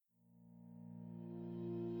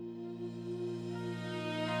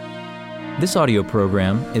This audio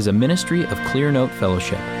program is a ministry of Clear Note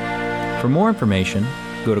Fellowship. For more information,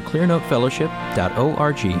 go to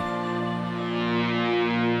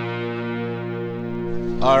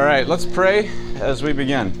clearnotefellowship.org. All right, let's pray as we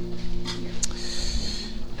begin.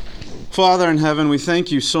 Father in heaven, we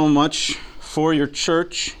thank you so much for your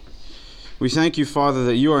church. We thank you, Father,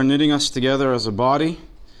 that you are knitting us together as a body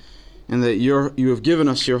and that you have given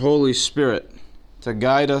us your Holy Spirit to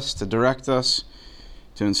guide us, to direct us,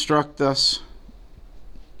 to instruct us.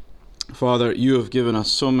 Father, you have given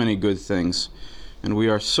us so many good things, and we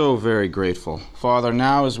are so very grateful. Father,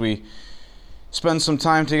 now as we spend some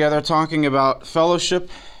time together talking about fellowship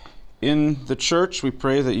in the church, we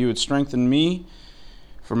pray that you would strengthen me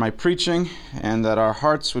for my preaching, and that our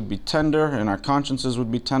hearts would be tender and our consciences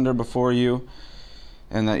would be tender before you,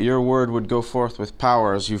 and that your word would go forth with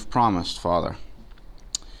power as you've promised, Father.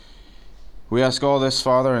 We ask all this,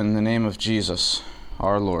 Father, in the name of Jesus,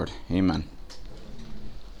 our Lord. Amen.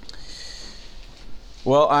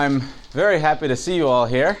 Well, I'm very happy to see you all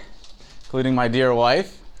here, including my dear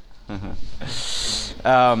wife. When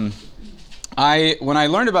I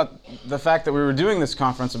learned about the fact that we were doing this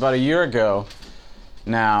conference about a year ago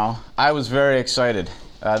now, I was very excited.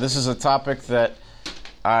 This is a topic that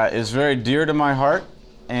is very dear to my heart,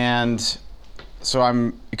 and so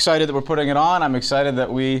I'm excited that we're putting it on. I'm excited that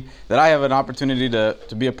I have an opportunity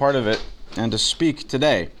to be a part of it and to speak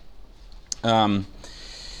today. A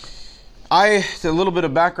little bit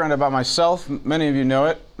of background about myself. Many of you know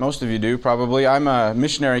it. Most of you do, probably. I'm a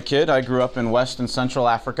missionary kid. I grew up in West and Central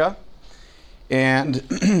Africa.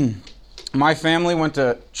 And my family went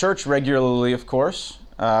to church regularly, of course.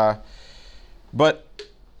 And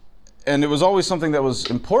it was always something that was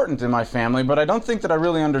important in my family, but I don't think that I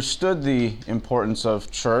really understood the importance of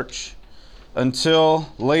church until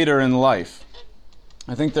later in life.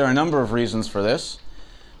 I think there are a number of reasons for this.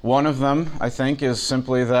 One of them, I think, is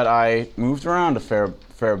simply that I moved around a fair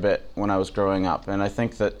bit when I was growing up. And I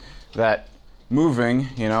think that moving,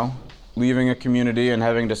 leaving a community and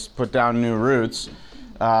having to put down new roots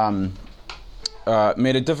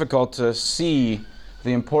made it difficult to see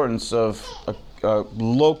the importance of a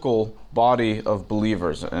local body of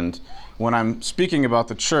believers. And when I'm speaking about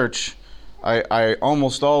the church, I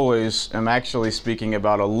almost always am actually speaking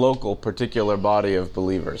about a local, particular body of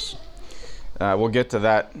believers. We'll get to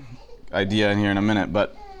that idea in here in a minute.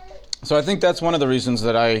 So I think that's one of the reasons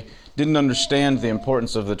that I didn't understand the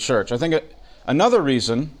importance of the church. I think another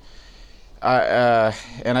reason,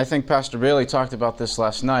 and I think Pastor Bailey talked about this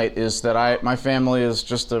last night, is that my family is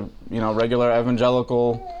just a regular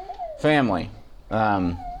evangelical family.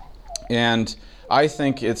 And I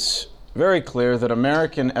think it's very clear that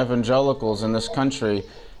American evangelicals in this country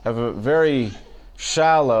have a very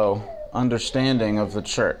shallow understanding of the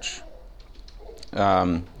church.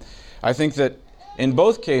 I think that in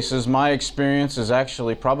both cases, my experience is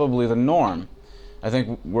actually probably the norm. I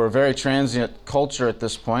think we're a very transient culture at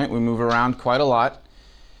this point. We move around quite a lot.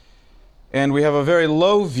 And we have a very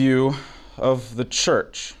low view of the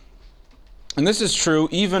church. And this is true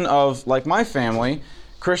even of, like my family,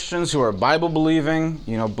 Christians who are Bible-believing,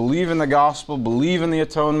 believe in the gospel, believe in the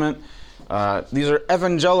atonement. These are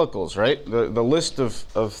evangelicals, right? The list of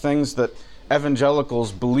things that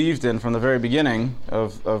evangelicals believed in from the very beginning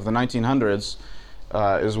of the 1900s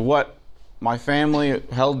is what my family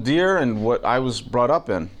held dear and what I was brought up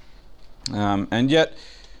in. And yet,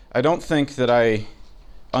 I don't think that I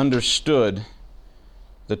understood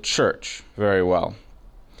the church very well.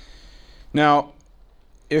 Now,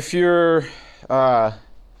 if you're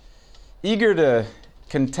eager to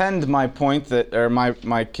contend my point or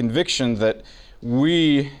my conviction that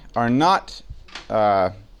we are not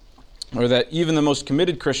or that even the most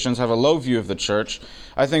committed Christians have a low view of the church,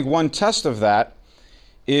 I think one test of that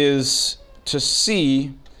is to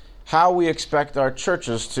see how we expect our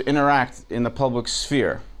churches to interact in the public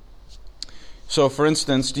sphere. So, for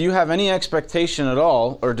instance, do you have any expectation at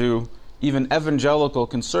all, or do even evangelical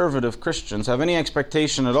conservative Christians have any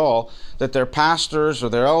expectation at all that their pastors or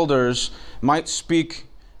their elders might speak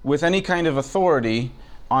with any kind of authority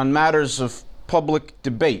on matters of public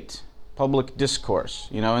debate, public discourse?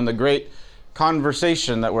 In the great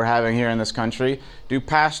conversation that we're having here in this country, do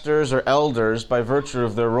pastors or elders, by virtue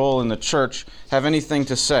of their role in the church, have anything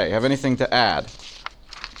to say, have anything to add?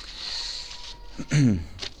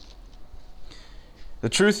 The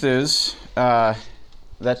truth is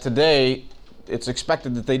that today it's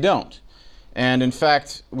expected that they don't. And in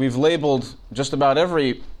fact, we've labeled just about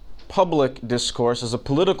every public discourse as a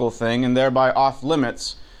political thing and thereby off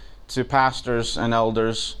limits to pastors and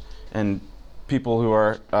elders and people who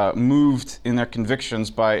are moved in their convictions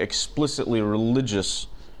by explicitly religious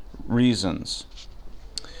reasons.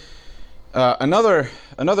 Another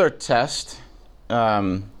test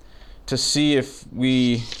to see if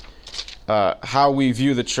how we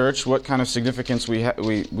view the church, what kind of significance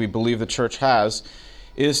we believe the church has,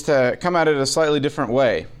 is to come at it a slightly different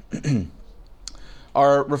way.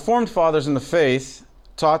 Our Reformed fathers in the faith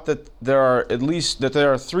taught that there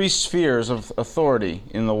are three spheres of authority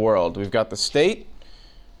in the world. We've got the state,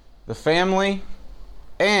 the family,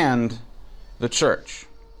 and the church.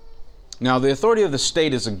 Now, the authority of the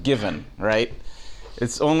state is a given, right?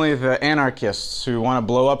 It's only the anarchists who want to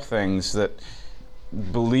blow up things that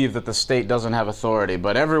believe that the state doesn't have authority.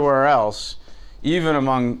 But everywhere else, even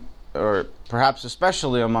among, or perhaps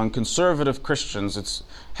especially among conservative Christians, it's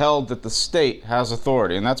held that the state has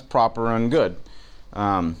authority, and that's proper and good.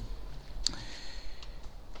 The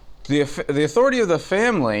authority of the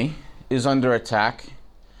family is under attack,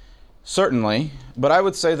 certainly, but I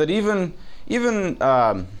would say that even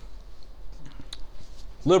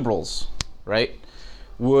liberals, right,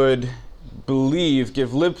 would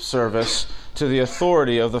give lip service to the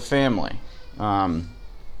authority of the family. And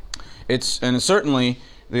certainly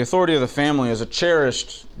the authority of the family is a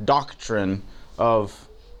cherished doctrine of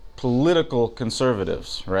political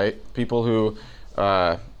conservatives, right? People who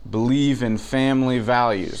believe in family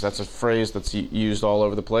values. That's a phrase that's used all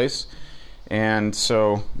over the place. And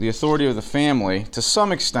so the authority of the family, to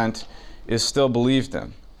some extent, is still believed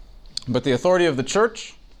in. But the authority of the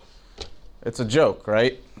church, it's a joke,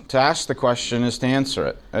 right? To ask the question is to answer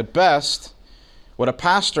it. At best, what a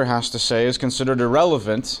pastor has to say is considered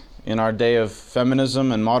irrelevant in our day of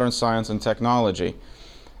feminism and modern science and technology.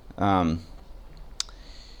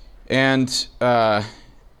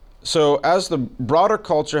 So as the broader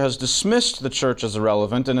culture has dismissed the church as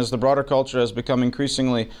irrelevant, and as the broader culture has become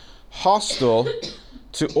increasingly hostile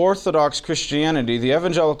to Orthodox Christianity, the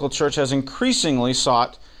evangelical church has increasingly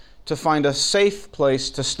sought to find a safe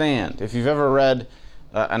place to stand. If you've ever read,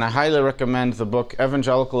 and I highly recommend the book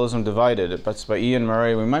Evangelicalism Divided, it's by Ian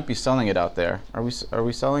Murray. We might be selling it out there. Are we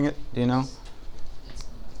selling it? Do you know?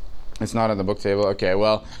 It's not on the book table. Okay,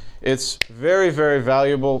 well, it's very, very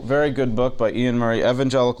valuable, very good book by Ian Murray,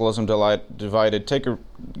 Evangelicalism Divided.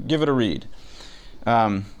 Give it a read.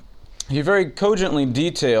 He very cogently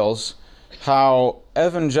details how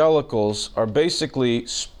evangelicals are basically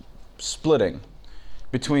splitting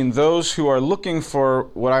between those who are looking for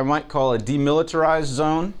what I might call a demilitarized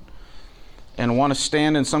zone and want to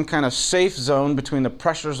stand in some kind of safe zone between the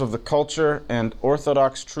pressures of the culture and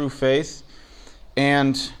Orthodox true faith,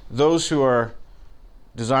 and those who are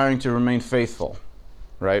desiring to remain faithful,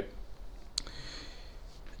 right?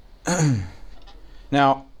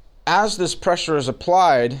 Now, as this pressure is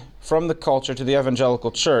applied from the culture to the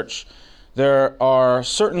evangelical church, there are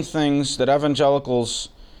certain things that evangelicals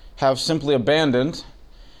have simply abandoned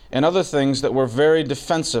and other things that we're very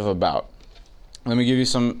defensive about. Let me give you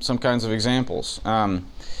some kinds of examples.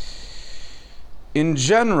 In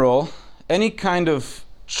general, any kind of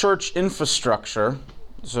church infrastructure,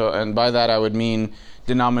 and by that I would mean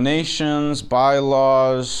denominations,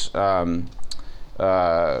 bylaws,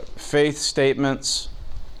 faith statements,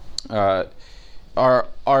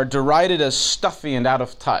 are derided as stuffy and out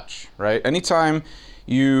of touch, right? Anytime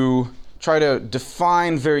you try to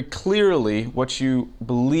define very clearly what you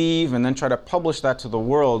believe and then try to publish that to the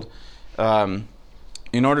world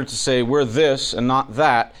in order to say we're this and not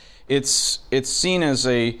that, it's seen as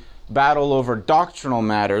a battle over doctrinal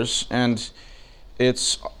matters, and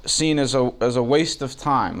it's seen as a waste of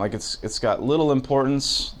time. Like it's got little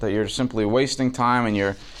importance, that you're simply wasting time and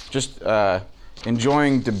you're just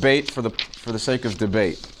enjoying debate for the sake of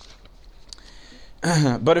debate.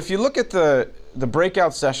 But if you look at the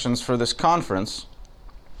breakout sessions for this conference,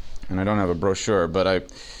 and I don't have a brochure, but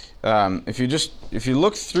if you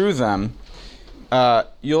look through them,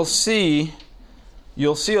 you'll see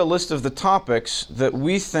a list of the topics that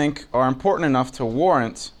we think are important enough to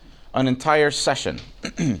warrant an entire session.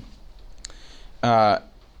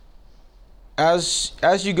 As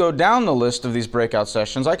you go down the list of these breakout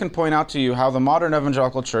sessions, I can point out to you how the modern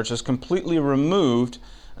evangelical church has completely removed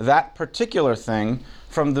that particular thing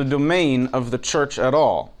from the domain of the church at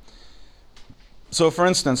all. So, for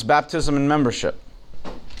instance, baptism and membership,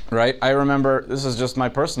 right? I remember, this is just my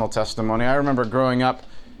personal testimony, I remember growing up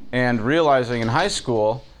and realizing in high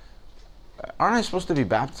school, aren't I supposed to be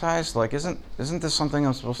baptized? Like, isn't this something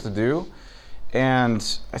I'm supposed to do? And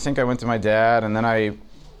I think I went to my dad, and then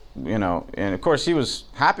and of course he was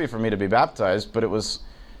happy for me to be baptized, but it was,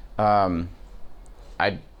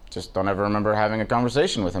 I just don't ever remember having a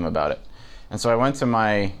conversation with him about it. And so I went to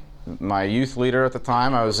my my youth leader at the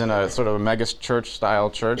time. I was in a sort of a mega church style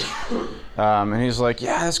church, and he's like,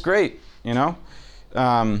 "Yeah, that's great," you know.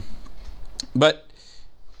 But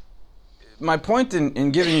my point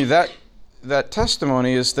in giving you that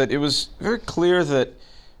testimony is that it was very clear that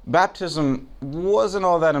baptism wasn't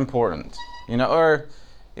all that important, you know. Or,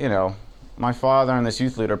 you know, my father and this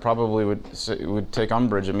youth leader probably would take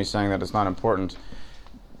umbrage at me saying that it's not important.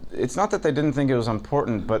 It's not that they didn't think it was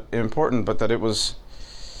important, but that it was.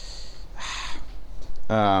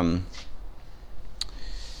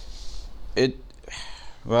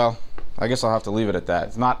 Well, I guess I'll have to leave it at that.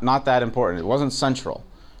 It's not that important. It wasn't central,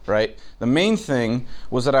 right? The main thing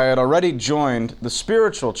was that I had already joined the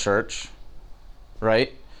spiritual church,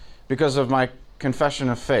 right? Because of my confession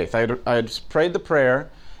of faith. I had prayed the prayer,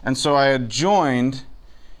 and so I had joined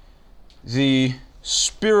the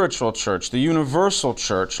spiritual church, the universal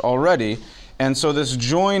church already. And so this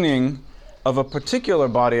joining of a particular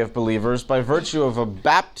body of believers by virtue of a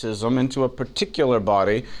baptism into a particular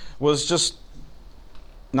body was just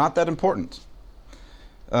not that important.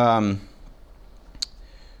 We're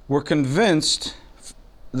convinced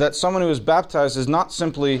that someone who is baptized is not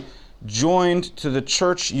simply joined to the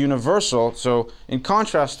church universal. So in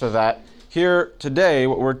contrast to that, here today,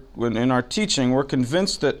 in our teaching, we're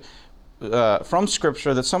convinced that from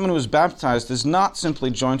Scripture that someone who is baptized is not simply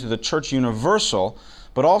joined to the church universal,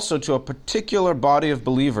 but also to a particular body of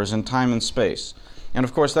believers in time and space. And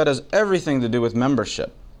of course, that has everything to do with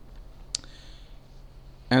membership.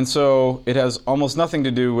 And so it has almost nothing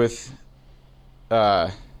to do with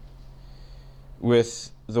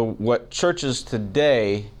what churches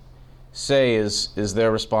today say is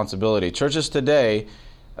their responsibility. Churches today,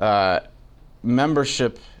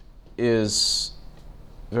 membership is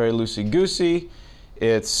very loosey-goosey.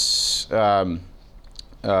 It's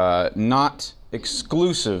not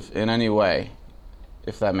exclusive in any way,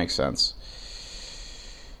 if that makes sense.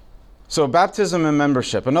 So baptism and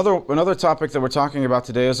membership. Another topic that we're talking about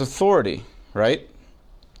today is authority, right?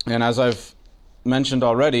 And as I've mentioned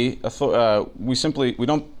already, we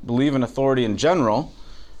don't believe in authority in general,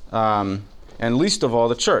 and least of all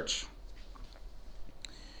the church.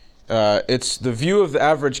 It's the view of the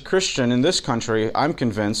average Christian in this country, I'm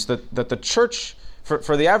convinced, that the church,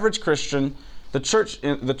 for the average Christian, the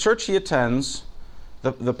church he attends,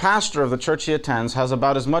 the pastor of the church he attends has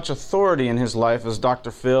about as much authority in his life as Dr.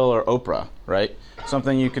 Phil or Oprah, right?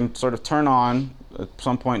 Something you can sort of turn on at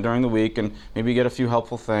some point during the week and maybe get a few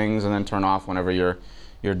helpful things and then turn off whenever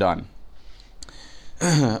you're done.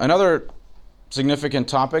 Another significant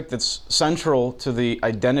topic that's central to the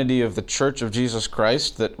identity of the Church of Jesus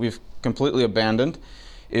Christ that we've completely abandoned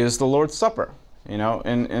is the Lord's Supper. You know,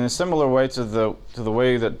 in a similar way to the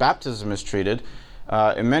way that baptism is treated,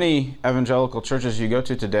 in many evangelical churches you go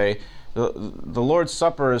to today, the Lord's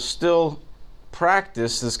Supper is still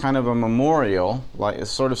practiced as kind of a memorial, like it's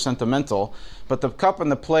sort of sentimental. But the cup and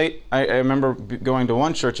the plate, I remember going to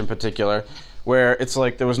one church in particular, where it's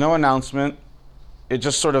like there was no announcement. It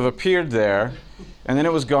just sort of appeared there, and then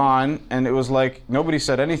it was gone, and it was like nobody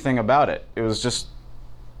said anything about it. It was just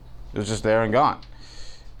there and gone.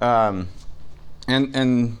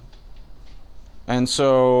 And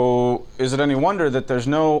so, is it any wonder that there's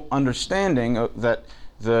no understanding that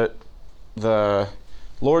the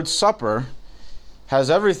Lord's Supper has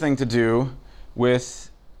everything to do with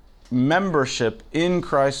membership in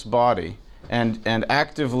Christ's body and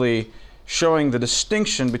actively showing the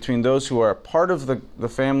distinction between those who are part of the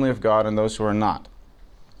family of God and those who are not.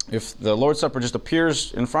 If the Lord's Supper just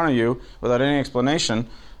appears in front of you without any explanation,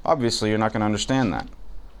 obviously you're not going to understand that.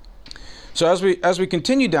 So as we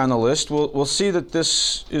continue down the list, we'll see that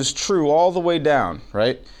this is true all the way down,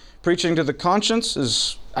 right? Preaching to the conscience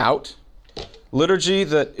is out. Liturgy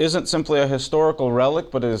that isn't simply a historical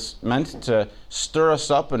relic but is meant to stir us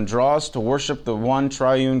up and draw us to worship the one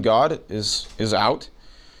triune God is out.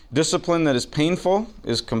 Discipline that is painful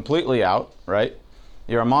is completely out, right?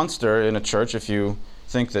 You're a monster in a church if you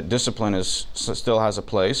think that discipline still has a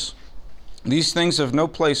place. These things have no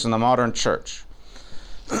place in the modern church.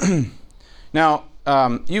 Now,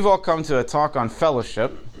 you've all come to a talk on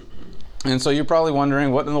fellowship, and so you're probably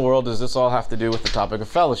wondering, what in the world does this all have to do with the topic of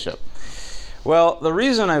fellowship? Well, the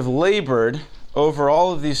reason I've labored over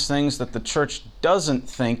all of these things that the church doesn't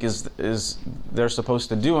think is they're supposed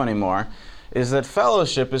to do anymore is that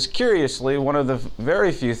fellowship is curiously one of the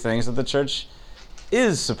very few things that the church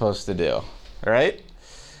is supposed to do, right?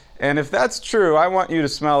 And if that's true, I want you to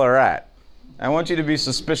smell a rat. I want you to be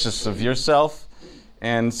suspicious of yourself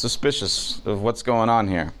and suspicious of what's going on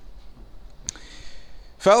here.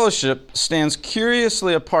 Fellowship stands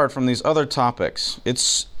curiously apart from these other topics.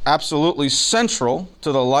 It's absolutely central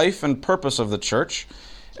to the life and purpose of the church,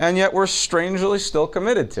 and yet we're strangely still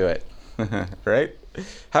committed to it. Right?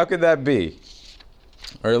 How could that be?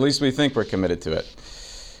 Or at least we think we're committed to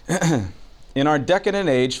it. In our decadent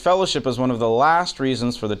age, fellowship is one of the last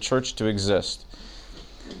reasons for the church to exist.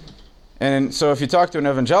 And so if you talk to an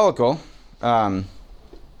evangelical,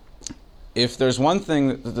 if there's one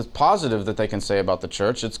thing that's positive that they can say about the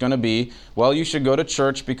church, it's going to be, well, you should go to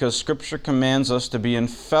church because Scripture commands us to be in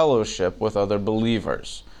fellowship with other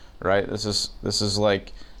believers. Right? This is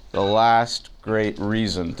like the last great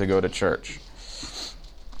reason to go to church.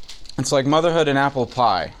 It's like motherhood and apple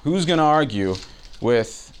pie. Who's going to argue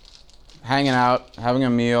with hanging out, having a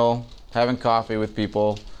meal, having coffee with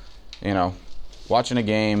people, watching a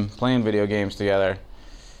game, playing video games together?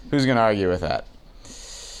 Who's going to argue with that?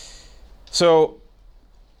 So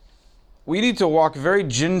we need to walk very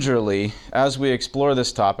gingerly as we explore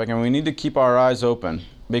this topic, and we need to keep our eyes open,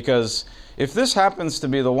 because if this happens to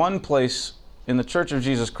be the one place in the Church of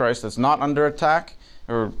Jesus Christ that's not under attack,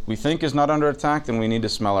 or we think is not under attack, then we need to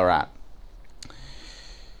smell a rat.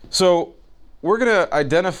 So we're going to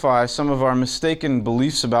identify some of our mistaken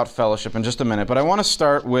beliefs about fellowship in just a minute, but I want to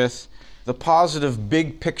start with the positive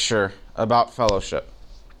big picture about fellowship.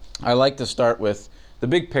 I like to start with the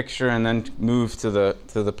big picture and then move to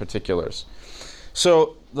the particulars.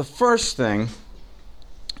 So the first thing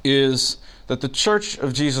is that the Church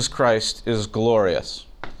of Jesus Christ is glorious.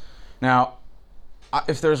 Now,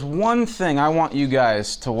 if there's one thing I want you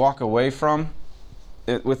guys to walk away from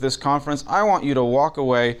with this conference, I want you to walk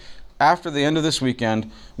away after the end of this weekend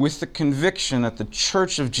with the conviction that the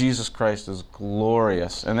Church of Jesus Christ is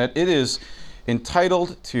glorious and that it is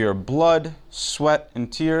entitled to your blood, sweat,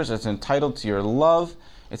 and tears. It's entitled to your love.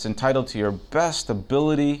 It's entitled to your best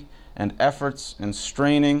ability and efforts and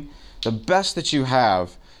straining. The best that you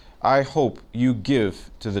have, I hope you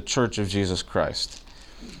give to the Church of Jesus Christ.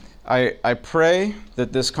 I pray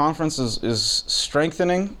that this conference is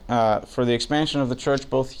strengthening for the expansion of the church,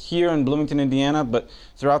 both here in Bloomington, Indiana, but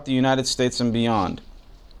throughout the United States and beyond.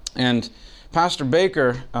 And Pastor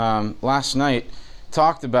Baker last night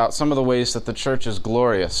talked about some of the ways that the church is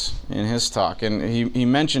glorious in his talk. And he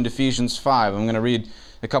mentioned Ephesians 5. I'm going to read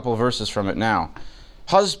a couple of verses from it now.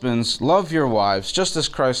 Husbands, love your wives, just as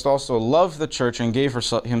Christ also loved the church and gave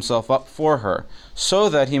himself up for her, so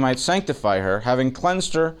that he might sanctify her, having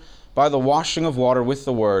cleansed her by the washing of water with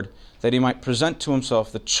the word, that he might present to himself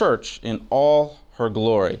the church in all her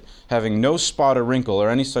glory, having no spot or wrinkle or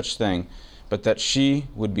any such thing, but that she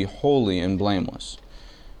would be holy and blameless.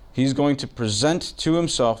 He's going to present to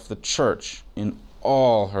himself the church in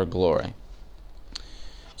all her glory.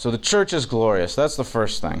 So the church is glorious. That's the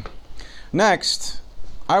first thing. Next,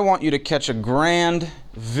 I want you to catch a grand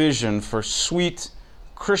vision for sweet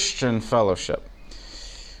Christian fellowship.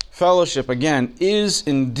 Fellowship, again, is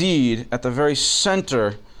indeed at the very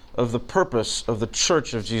center of the purpose of the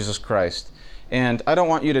Church of Jesus Christ. And I don't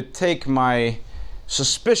want you to take my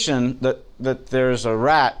suspicion that there's a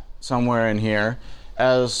rat somewhere in here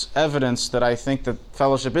as evidence that I think that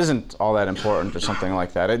fellowship isn't all that important or something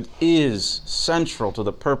like that. It is central to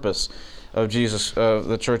the purpose of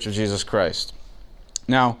the Church of Jesus Christ.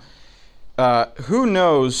 Now, who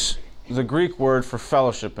knows the Greek word for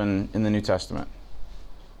fellowship in the New Testament?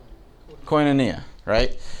 Koinonia,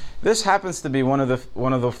 right? This happens to be one of the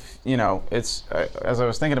it's as I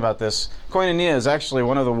was thinking about this, koinonia is actually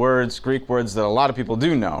one of the Greek words that a lot of people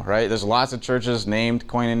do know, right? There's lots of churches named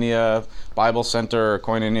Koinonia Bible Center or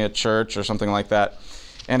Koinonia Church or something like that.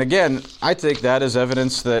 And again, I take that as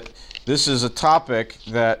evidence that this is a topic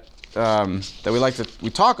that we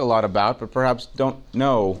talk a lot about, but perhaps don't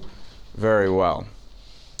know very well.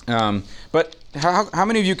 But how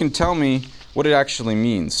many of you can tell me what it actually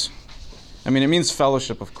means? I mean, it means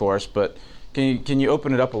fellowship, of course, but can you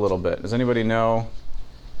open it up a little bit? Does anybody know?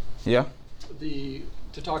 Yeah?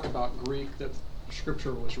 To talk about Greek that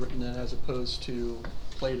Scripture was written in as opposed to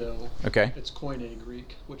Plato, okay. It's Koine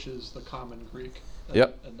Greek, which is the common Greek,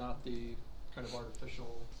 and not the kind of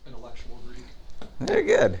artificial intellectual Greek. Very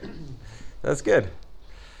good. That's good.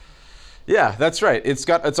 Yeah, that's right. It's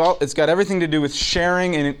got everything to do with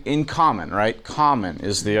sharing in common, right? Common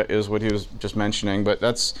is what he was just mentioning, but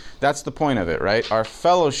that's the point of it, right? Our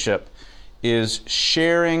fellowship is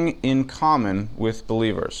sharing in common with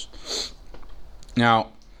believers.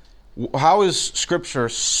 Now, how does Scripture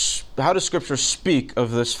speak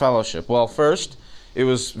of this fellowship? Well, first, it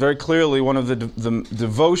was very clearly one of the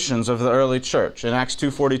devotions of the early church. In Acts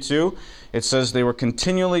 2:42, it says they were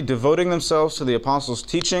continually devoting themselves to the apostles'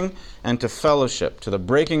 teaching and to fellowship, to the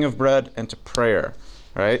breaking of bread and to prayer.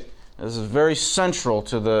 Right? This is very central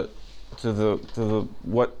to to the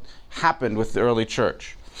what happened with the early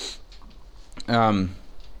church.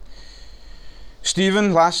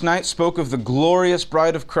 Stephen last night spoke of the glorious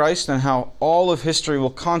bride of Christ and how all of history will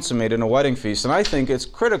consummate in a wedding feast. And I think it's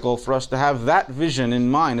critical for us to have that vision in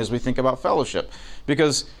mind as we think about fellowship,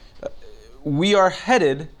 because we are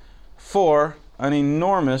headed for an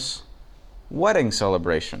enormous wedding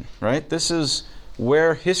celebration, right? This is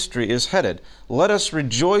where history is headed. Let us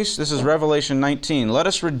rejoice. This is Revelation 19. Let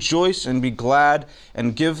us rejoice and be glad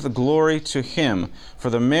and give the glory to Him, for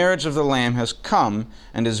the marriage of the Lamb has come,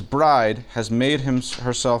 and His bride has made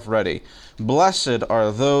herself ready. Blessed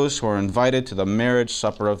are those who are invited to the marriage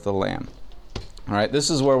supper of the Lamb. All right, this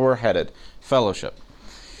is where we're headed, fellowship.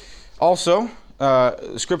 Also,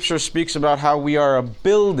 Scripture speaks about how we are a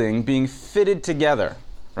building being fitted together.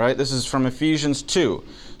 Right? This is from Ephesians 2.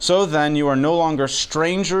 So then you are no longer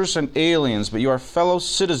strangers and aliens, but you are fellow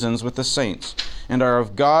citizens with the saints, and are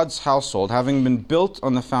of God's household, having been built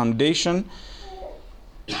on the foundation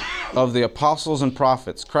of the apostles and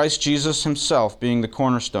prophets, Christ Jesus Himself being the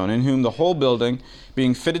cornerstone, in whom the whole building,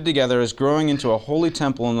 being fitted together, is growing into a holy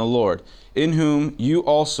temple in the Lord, in whom you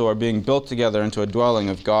also are being built together into a dwelling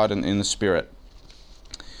of God in the Spirit.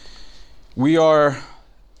 We are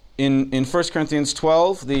in 1 Corinthians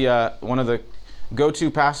 12, one of the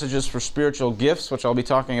go-to passages for spiritual gifts, which I'll be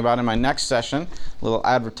talking about in my next session. A little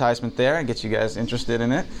advertisement there and get you guys interested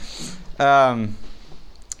in it.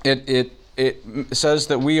 It says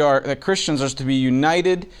that Christians are to be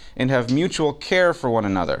united and have mutual care for one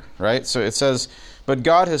another, right? So it says, but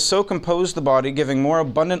God has so composed the body, giving more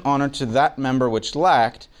abundant honor to that member which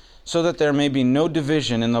lacked, so that there may be no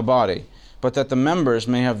division in the body, but that the members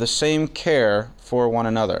may have the same care for one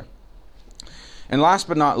another. And last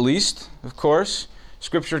but not least, of course,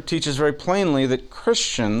 Scripture teaches very plainly that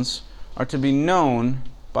Christians are to be known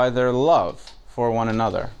by their love for one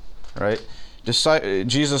another, right?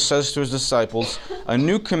 Jesus says to His disciples, "A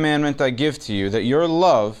new commandment I give to you, that you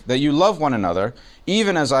love one another,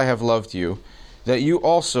 even as I have loved you, that you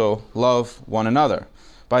also love one another.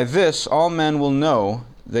 By this all men will know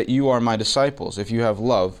that you are my disciples, if you have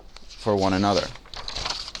love for one another."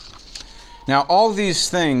 Now, all these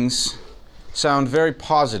things sound very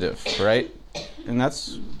positive, right? And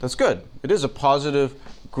that's good. It is a positive,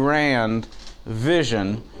 grand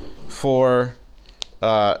vision for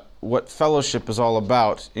what fellowship is all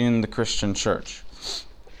about in the Christian church.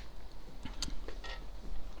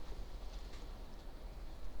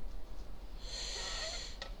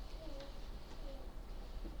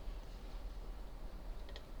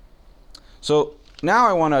 So now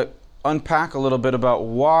I want to unpack a little bit about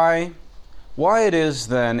why it is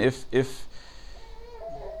then, if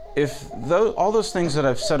all those things that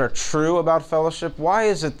I've said are true about fellowship, why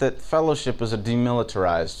is it that fellowship is a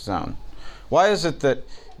demilitarized zone? Why is it that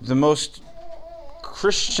the most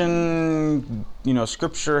Christian,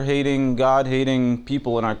 Scripture-hating, God-hating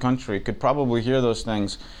people in our country could probably hear those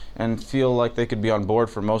things and feel like they could be on board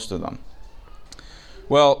for most of them?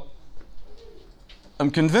 Well, I'm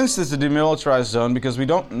convinced it's a demilitarized zone because we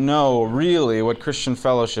don't know really what Christian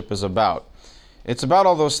fellowship is about. It's about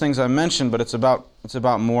all those things I mentioned, but it's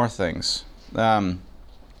about more things.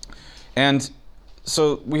 And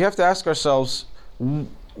so we have to ask ourselves,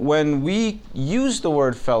 when we use the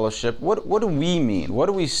word fellowship, what do we mean? What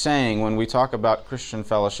are we saying when we talk about Christian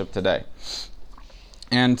fellowship today?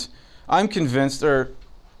 And I'm convinced, or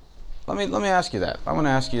let me ask you that. I want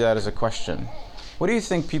to ask you that as a question. What do you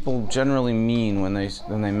think people generally mean when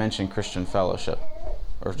they mention Christian fellowship,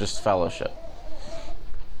 or just fellowship?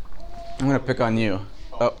 I'm going to pick on you.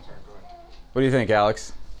 Oh. What do you think,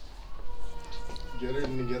 Alex?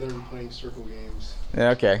 Gathering together and playing circle games. Yeah,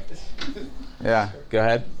 okay. Yeah, go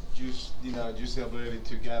ahead. Just the ability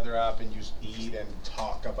to gather up and just eat and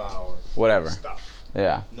talk about whatever stuff.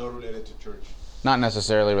 Yeah. Not related to church. Not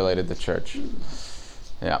necessarily related to church.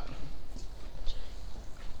 Yeah.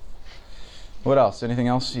 What else? Anything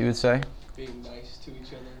else you would say? Being nice to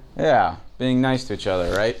each other. Yeah, being nice to each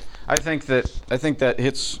other, right? I think that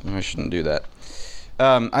hits. I shouldn't do that.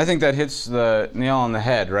 I think that hits the nail on the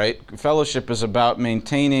head, right? Fellowship is about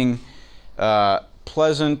maintaining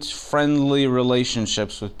pleasant, friendly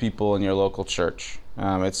relationships with people in your local church.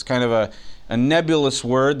 It's kind of a nebulous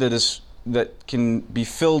word that can be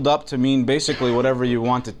filled up to mean basically whatever you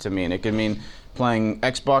want it to mean. It can mean playing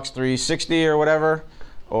Xbox 360 or whatever,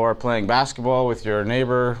 or playing basketball with your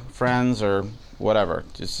neighbor, friends, or whatever.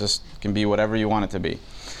 It just can be whatever you want it to be.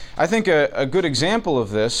 I think a good example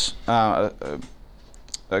of this, a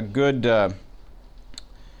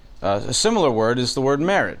similar word is the word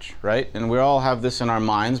marriage, right? And we all have this in our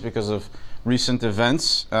minds because of recent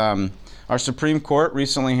events. Our Our Supreme Court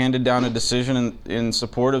recently handed down a decision in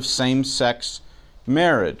support of same-sex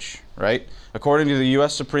marriage, right? According to the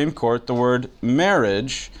U.S. Supreme Court, the word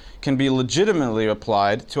marriage can be legitimately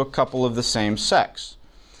applied to a couple of the same sex.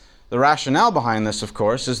 The rationale behind this, of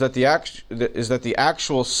course, is that the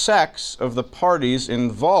actual sex of the parties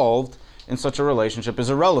involved in such a relationship is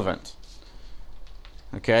irrelevant.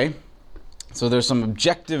 Okay? So there's some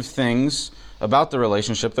objective things about the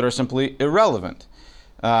relationship that are simply irrelevant.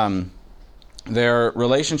 Their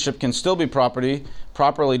relationship can still be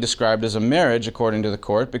properly described as a marriage, according to the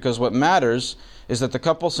court, because what matters is that the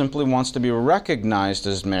couple simply wants to be recognized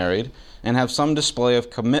as married and have some display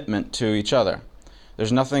of commitment to each other.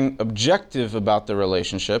 There's nothing objective about the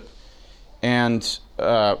relationship, and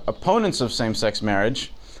opponents of same-sex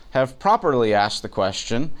marriage have properly asked the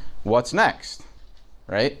question, what's next?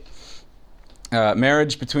 Right?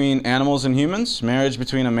 Marriage between animals and humans, marriage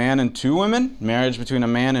between a man and 2 women, marriage between a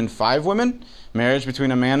man and 5 women, marriage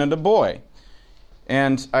between a man and a boy.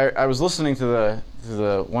 And I was listening to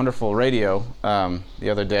the wonderful radio the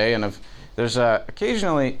other day, and there's a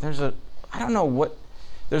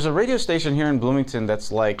radio station here in Bloomington that's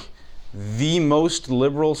like the most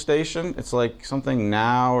liberal station. It's like something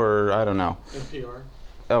now, or I don't know. NPR.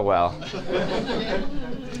 Oh, well.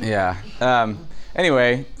 Yeah.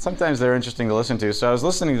 Anyway, sometimes they're interesting to listen to. So I was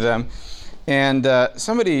listening to them, and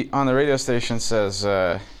somebody on the radio station says,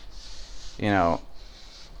 the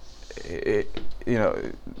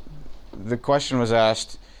question was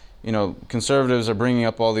asked, conservatives are bringing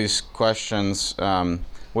up all these questions.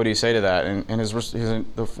 What do you say to that? And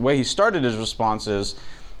the way he started his response is,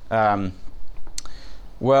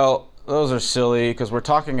 well, those are silly because we're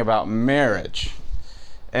talking about marriage.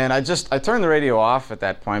 And I turned the radio off at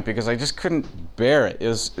that point because I just couldn't bear it.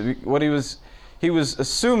 He was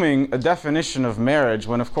assuming a definition of marriage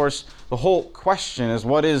when, of course, the whole question is,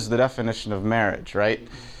 what is the definition of marriage, right?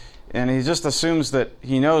 And he just assumes that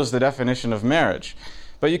he knows the definition of marriage.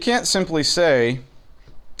 But you can't simply say,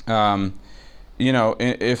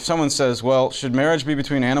 if someone says, well, should marriage be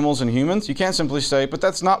between animals and humans? You can't simply say, but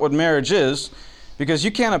that's not what marriage is, because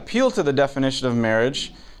you can't appeal to the definition of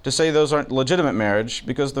marriage to say those aren't legitimate marriage,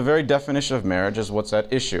 because the very definition of marriage is what's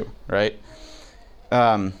at issue, right?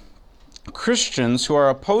 Christians who are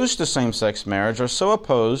opposed to same-sex marriage are so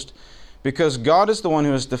opposed because God is the one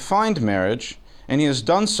who has defined marriage, and he has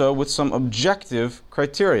done so with some objective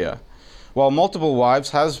criteria. While multiple wives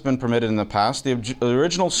has been permitted in the past, the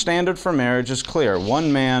original standard for marriage is clear: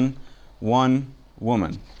 1 man, 1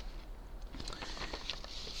 woman.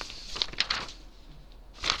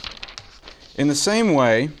 In the same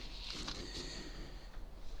way,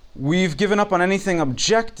 we've given up on anything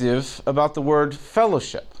objective about the word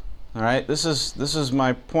fellowship. All right, this is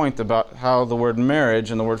my point about how the word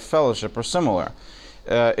marriage and the word fellowship are similar.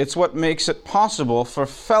 It's what makes it possible for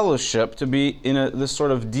fellowship to be in this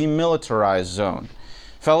sort of demilitarized zone.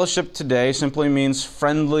 Fellowship today simply means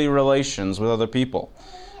friendly relations with other people.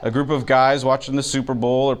 A group of guys watching the Super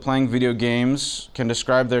Bowl or playing video games can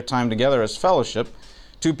describe their time together as fellowship.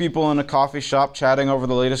 2 people in a coffee shop chatting over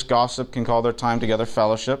the latest gossip can call their time together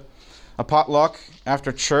fellowship. A potluck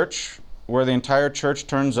after church, where the entire church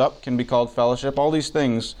turns up, can be called fellowship. All these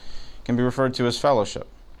things can be referred to as fellowship.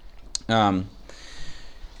 But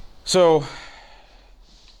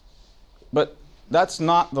that's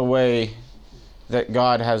not the way that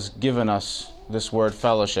God has given us this word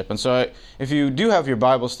fellowship. And so if you do have your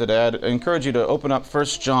Bibles today, I'd encourage you to open up 1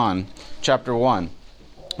 John chapter 1.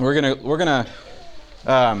 We're going to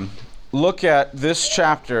look at this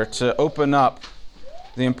chapter to open up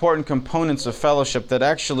the important components of fellowship that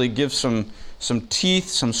actually give some teeth,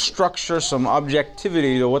 some structure, some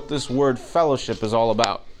objectivity to what this word fellowship is all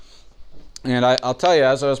about. And I'll tell you,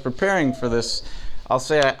 as I was preparing for this, I'll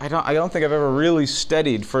say I don't think I've ever really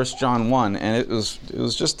studied 1 John 1, and it was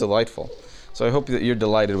just delightful. So I hope that you're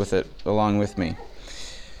delighted with it along with me.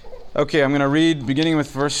 Okay, I'm going to read beginning with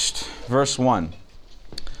verse 1.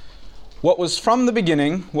 What was from the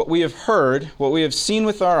beginning, what we have heard, what we have seen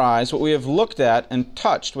with our eyes, what we have looked at and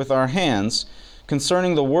touched with our hands,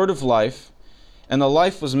 concerning the word of life, and the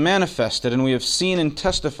life was manifested, and we have seen and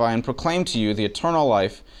testify and proclaim to you the eternal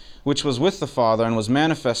life, which was with the Father and was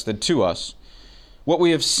manifested to us. What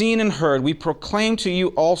we have seen and heard we proclaim to you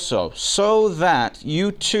also, so that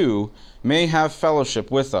you too may have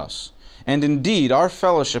fellowship with us. And indeed, our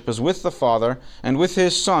fellowship is with the Father and with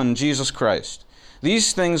his Son, Jesus Christ.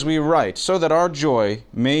 These things we write, so that our joy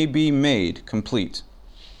may be made complete.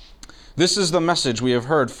 This is the message we have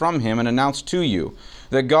heard from him and announced to you,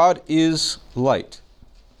 that God is light,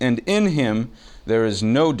 and in him there is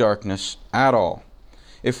no darkness at all.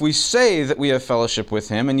 If we say that we have fellowship with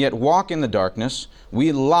him and yet walk in the darkness,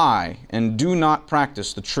 we lie and do not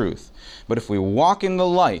practice the truth. But if we walk in the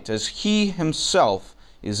light as he himself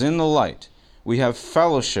is in the light, we have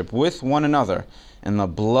fellowship with one another, and the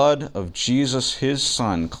blood of Jesus his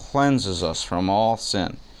Son cleanses us from all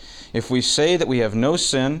sin. If we say that we have no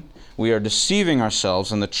sin, we are deceiving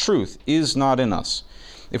ourselves, and the truth is not in us.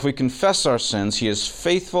 If we confess our sins, he is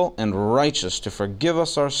faithful and righteous to forgive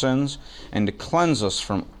us our sins and to cleanse us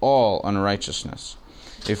from all unrighteousness.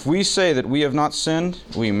 If we say that we have not sinned,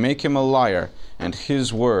 we make him a liar, and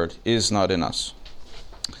his word is not in us.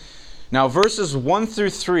 Now, verses 1 through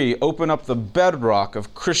 3 open up the bedrock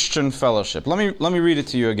of Christian fellowship. Let me read it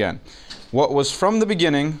to you again. What was from the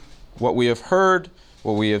beginning, what we have heard,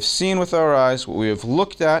 what we have seen with our eyes, what we have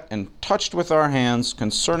looked at and touched with our hands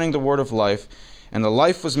concerning the word of life, and the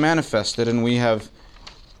life was manifested, and we have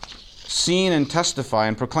seen and testify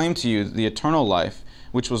and proclaim to you the eternal life,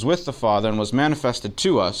 which was with the Father and was manifested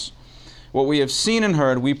to us. What we have seen and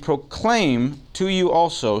heard, we proclaim to you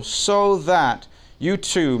also, so that you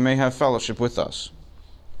too may have fellowship with us.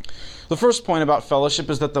 The first point about fellowship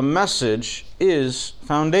is that the message is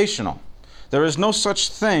foundational. There is no such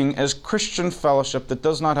thing as Christian fellowship that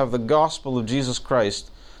does not have the gospel of Jesus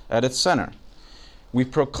Christ at its center. We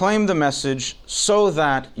proclaim the message so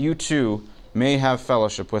that you too may have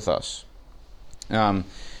fellowship with us.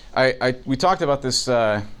 We talked about this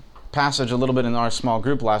passage a little bit in our small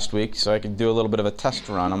group last week, so I could do a little bit of a test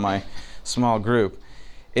run on my small group.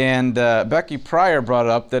 And Becky Pryor brought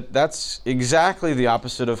up that that's exactly the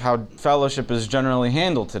opposite of how fellowship is generally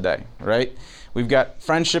handled today, right? We've got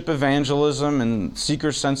friendship evangelism and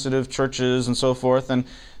seeker-sensitive churches and so forth. And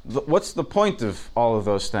what's the point of all of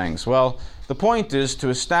those things? Well, the point is to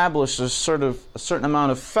establish a certain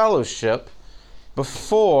amount of fellowship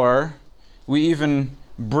before we even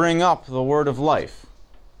bring up the word of life,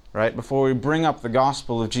 right? Before we bring up the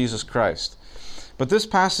gospel of Jesus Christ. But this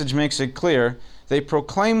passage makes it clear they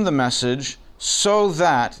proclaim the message so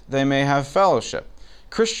that they may have fellowship.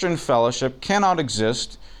 Christian fellowship cannot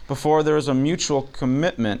exist before there is a mutual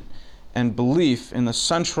commitment and belief in the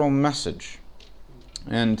central message.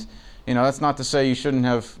 And, that's not to say you shouldn't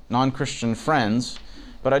have non-Christian friends,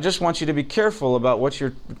 but I just want you to be careful about what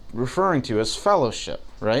you're referring to as fellowship,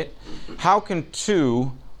 right? How can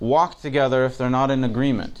two walk together if they're not in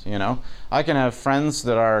agreement, I can have friends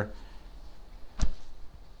that are,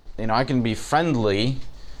 I can be friendly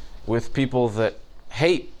with people that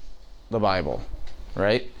hate the Bible,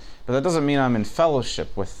 right? But that doesn't mean I'm in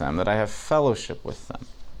fellowship with them, that I have fellowship with them.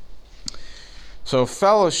 So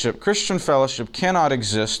fellowship, Christian fellowship, cannot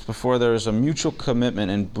exist before there is a mutual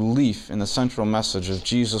commitment and belief in the central message of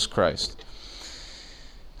Jesus Christ.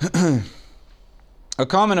 A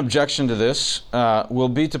common objection to this will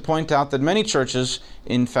be to point out that many churches,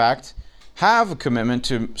 in fact, have a commitment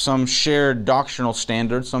to some shared doctrinal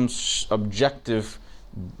standard, some objective,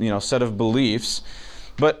 set of beliefs,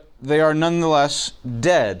 but they are nonetheless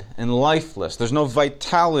dead and lifeless. There's no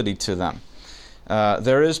vitality to them.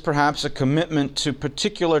 There is perhaps a commitment to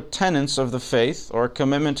particular tenets of the faith or a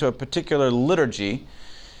commitment to a particular liturgy,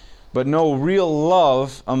 but no real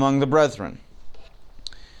love among the brethren.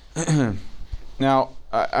 Now,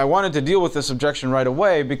 I wanted to deal with this objection right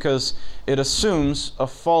away because it assumes a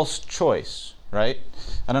false choice, right?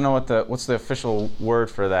 I don't know what's the official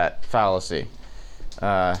word for that fallacy,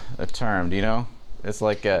 a term, do you know? It's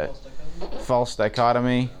like a false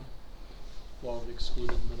dichotomy. Long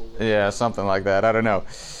excluded middle way. Yeah, something like that. I don't know.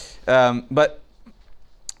 But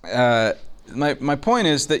my point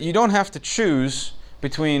is that you don't have to choose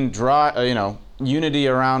between unity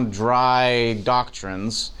around dry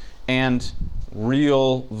doctrines and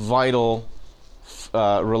real, vital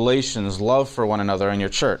relations, love for one another in your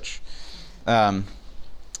church.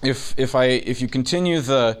 If you continue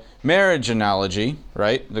the marriage analogy,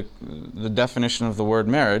 right, the definition of the word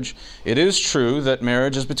marriage, it is true that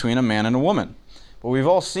marriage is between a man and a woman. But we've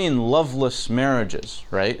all seen loveless marriages,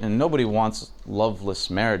 right? And nobody wants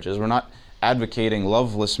loveless marriages. We're not advocating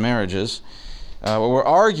loveless marriages. What we're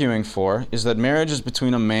arguing for is that marriage is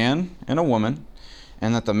between a man and a woman,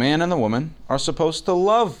 and that the man and the woman are supposed to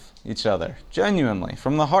love each other genuinely,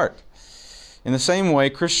 from the heart. In the same way,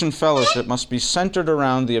 Christian fellowship must be centered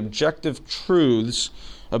around the objective truths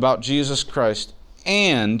about Jesus Christ,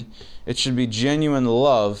 and it should be genuine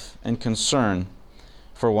love and concern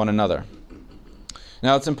for one another.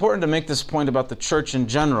 Now, it's important to make this point about the church in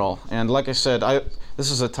general, and like I said, this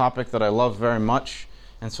is a topic that I love very much,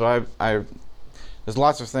 and so there's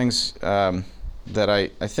lots of things that I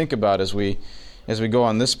think about as we go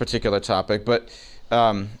on this particular topic. But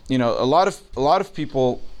a lot of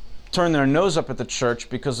people turn their nose up at the church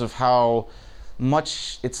because of how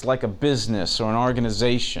much it's like a business or an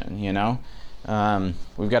organization, you know.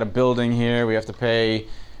 We've got a building here, we have to pay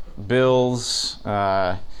bills,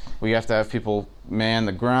 we have to have people man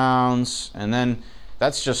the grounds, and then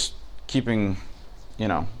that's just keeping, you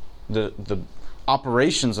know, the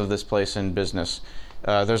operations of this place in business.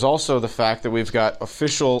 There's also the fact that we've got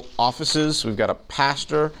official offices, we've got a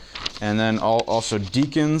pastor, and then also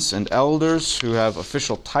deacons and elders who have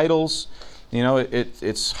official titles. You know,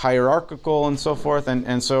 it's hierarchical and so forth,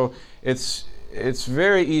 and so it's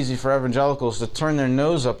very easy for evangelicals to turn their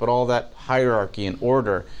nose up at all that hierarchy and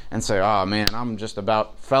order and say, oh man, I'm just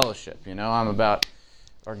about fellowship, you know, I'm about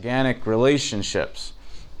organic relationships.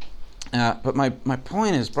 But my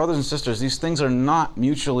point is, brothers and sisters, these things are not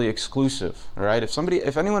mutually exclusive, all right?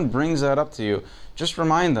 If anyone brings that up to you, just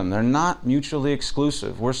remind them, they're not mutually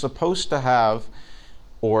exclusive. We're supposed to have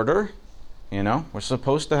order, you know? We're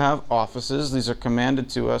supposed to have offices. These are commanded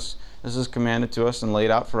to us. This is commanded to us and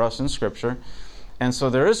laid out for us in Scripture. And so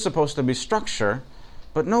there is supposed to be structure,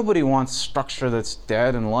 but nobody wants structure that's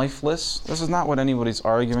dead and lifeless. This is not what anybody's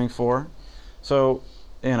arguing for. So,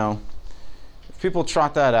 you know, if people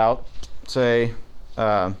trot that out, say,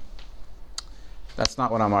 that's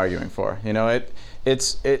not what I'm arguing for. You know,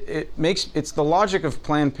 it's the logic of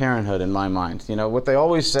Planned Parenthood in my mind. You know, what they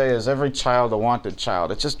always say is every child a wanted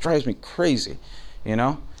child. It just drives me crazy, you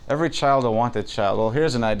know? Every child a wanted child. Well,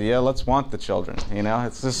 here's an idea. Let's want the children, you know?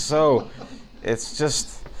 It's just so, it's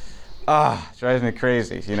just, it drives me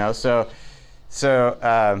crazy, you know? So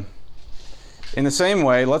in the same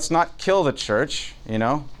way, let's not kill the church, you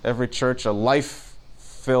know? Every church a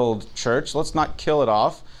life-filled church. Let's not kill it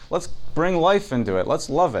off. Let's bring life into it. Let's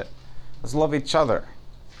love it. Let's love each other,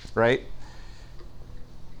 right?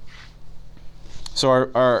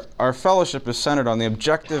 So our fellowship is centered on the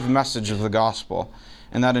objective message of the gospel,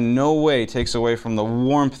 and that in no way takes away from the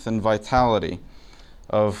warmth and vitality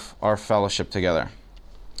of our fellowship together.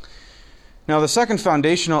 Now, the second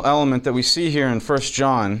foundational element that we see here in 1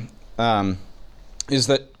 John is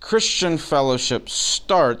that Christian fellowship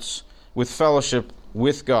starts with fellowship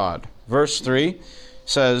with God. Verse 3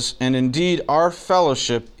 says, "And indeed our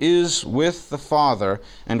fellowship is with the Father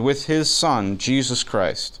and with His Son, Jesus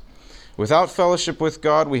Christ. Without fellowship with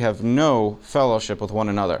God, we have no fellowship with one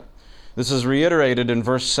another." This is reiterated in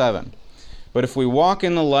verse 7. "But if we walk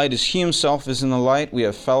in the light as He Himself is in the light, we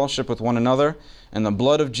have fellowship with one another, and the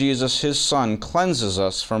blood of Jesus, His Son, cleanses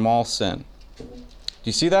us from all sin." Do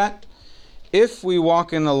you see that? If we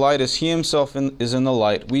walk in the light as He Himself is in the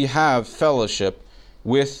light, we have fellowship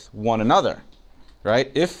with one another.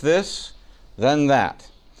 Right? If this, then that.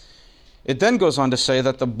 It then goes on to say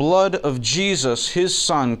that the blood of Jesus, His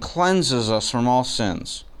Son, cleanses us from all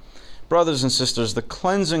sins. Brothers and sisters, the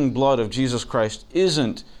cleansing blood of Jesus Christ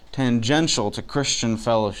isn't tangential to Christian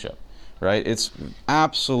fellowship. Right? It's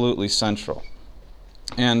absolutely central.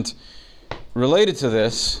 And related to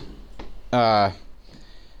this,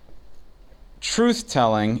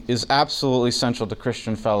 truth-telling is absolutely central to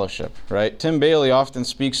Christian fellowship, right? Tim Bailey often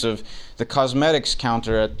speaks of the cosmetics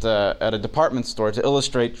counter at a department store to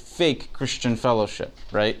illustrate fake Christian fellowship,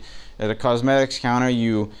 right? At a cosmetics counter,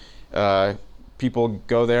 people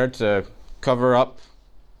go there to cover up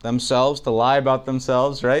themselves, to lie about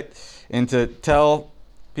themselves, right? And to tell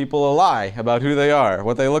people a lie about who they are,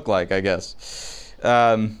 what they look like, I guess.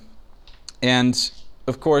 And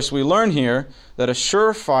of course, we learn here that a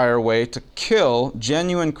surefire way to kill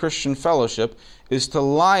genuine Christian fellowship is to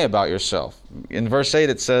lie about yourself. In verse 8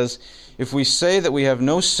 it says, "If we say that we have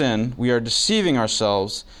no sin, we are deceiving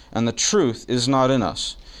ourselves, and the truth is not in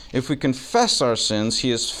us. If we confess our sins,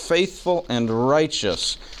 He is faithful and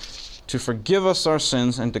righteous to forgive us our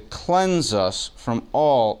sins and to cleanse us from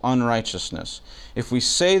all unrighteousness. If we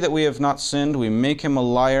say that we have not sinned, we make Him a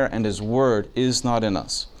liar, and His word is not in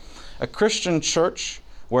us." A Christian church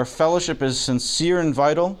where fellowship is sincere and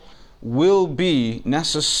vital will be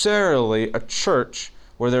necessarily a church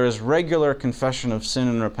where there is regular confession of sin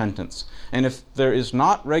and repentance. And if there is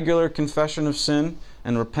not regular confession of sin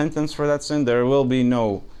and repentance for that sin, there will be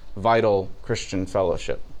no vital Christian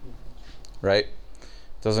fellowship. Right?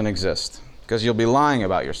 It doesn't exist. Because you'll be lying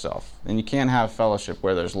about yourself. And you can't have fellowship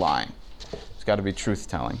where there's lying. It's got to be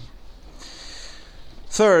truth-telling.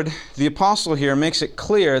 Third, the apostle here makes it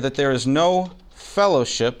clear that there is no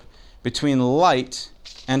fellowship between light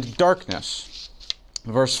and darkness.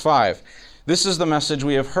 Verse 5, "This is the message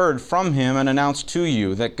we have heard from Him and announced to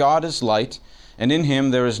you, that God is light, and in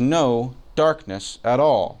Him there is no darkness at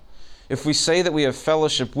all. If we say that we have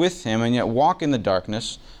fellowship with Him and yet walk in the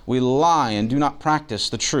darkness, we lie and do not practice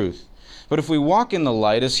the truth. But if we walk in the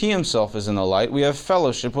light as he himself is in the light, we have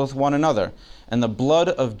fellowship with one another, and the blood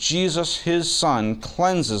of Jesus, his Son,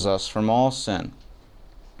 cleanses us from all sin.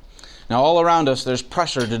 Now, all around us, there's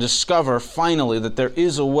pressure to discover finally that there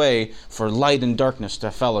is a way for light and darkness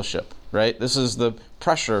to fellowship, right? This is the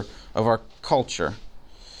pressure of our culture.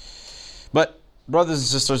 But, brothers and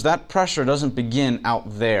sisters, that pressure doesn't begin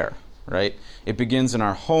out there, right? It begins in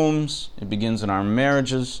our homes, it begins in our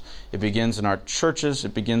marriages, it begins in our churches,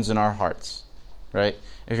 it begins in our hearts, right?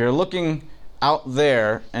 If you're looking out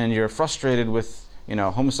there and you're frustrated with,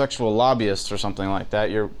 homosexual lobbyists or something like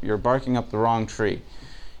that, you're barking up the wrong tree.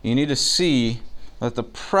 You need to see that the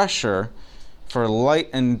pressure for light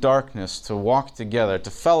and darkness to walk together,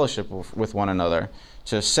 to fellowship with one another,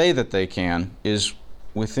 to say that they can, is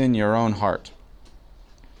within your own heart.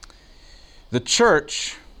 The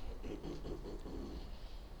church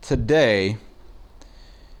today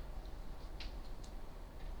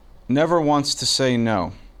never wants to say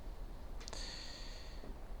no.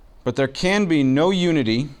 But there can be no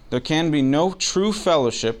unity, there can be no true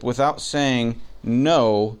fellowship without saying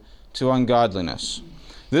no to ungodliness.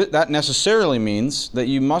 That necessarily means that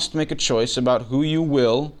you must make a choice about who you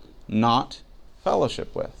will not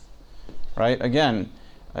fellowship with. Right? Again,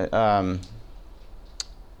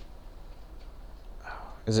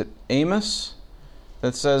 is it Amos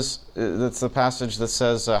that says, that's the passage that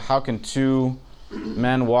says, how can two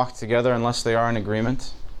men walk together unless they are in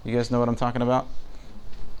agreement? You guys know what I'm talking about?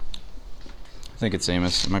 I think it's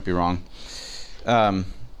Amos. I might be wrong.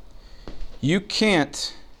 You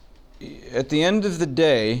can't, at the end of the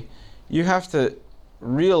day, you have to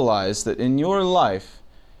realize that in your life,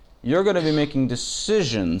 you're going to be making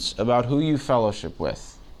decisions about who you fellowship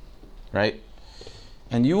with, right?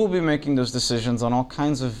 And you will be making those decisions on all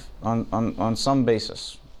kinds of, on some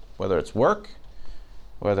basis, whether it's work,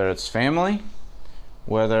 whether it's family,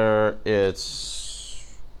 whether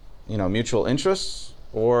it's, mutual interests,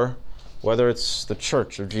 or whether it's the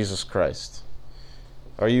church of Jesus Christ.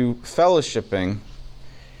 Are you fellowshipping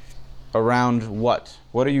around what?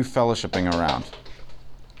 What are you fellowshipping around?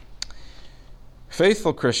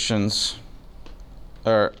 Faithful Christians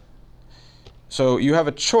are... So you have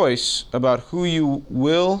a choice about who you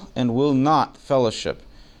will and will not fellowship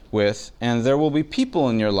with, and there will be people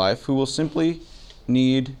in your life who will simply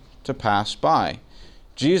need to pass by.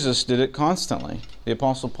 Jesus did it constantly. The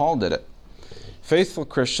Apostle Paul did it. Faithful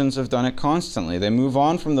Christians have done it constantly. They move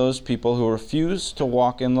on from those people who refuse to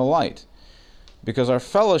walk in the light, because our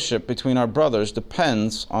fellowship between our brothers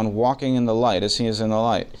depends on walking in the light as he is in the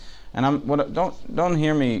light. And don't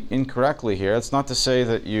hear me incorrectly here. It's not to say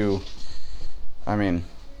that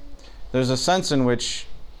there's a sense in which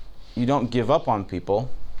you don't give up on people,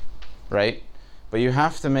 right? But you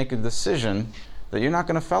have to make a decision that you're not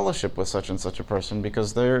going to fellowship with such and such a person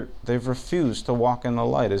because they've refused to walk in the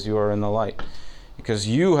light as you are in the light. Because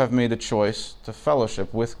you have made the choice to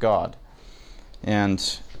fellowship with God.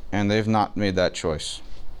 And they've not made that choice.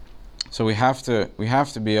 So we have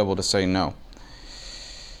to be able to say no.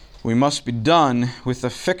 We must be done with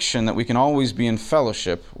the fiction that we can always be in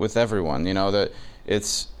fellowship with everyone. That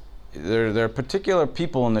there are particular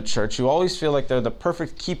people in the church who always feel like they're the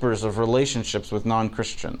perfect keepers of relationships with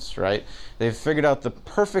non-Christians, right? They've figured out the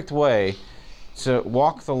perfect way to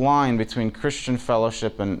walk the line between Christian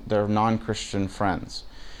fellowship and their non-Christian friends.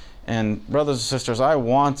 And brothers and sisters, I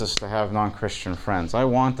want us to have non-Christian friends. I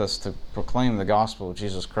want us to proclaim the gospel of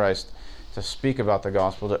Jesus Christ, to speak about the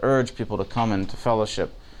gospel, to urge people to come into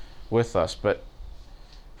fellowship with us. But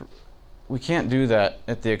we can't do that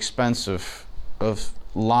at the expense of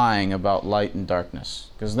lying about light and darkness,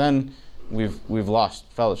 because then we've lost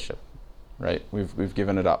fellowship, right? We've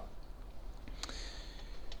given it up.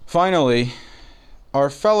 Finally, our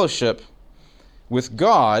fellowship with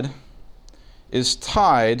God is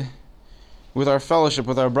tied with our fellowship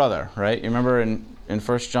with our brother, right? You remember in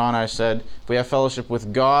 1 John I said, if we have fellowship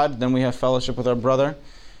with God, then we have fellowship with our brother.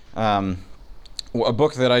 A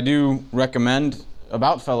book that I do recommend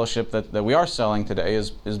about fellowship that we are selling today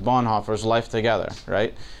is Bonhoeffer's Life Together,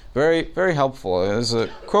 right? Very, very helpful. There's a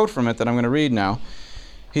quote from it that I'm going to read now.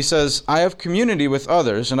 He says, "I have community with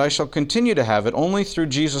others, and I shall continue to have it only through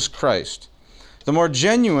Jesus Christ. The more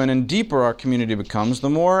genuine and deeper our community becomes, the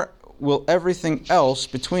more will everything else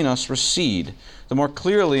between us recede. The more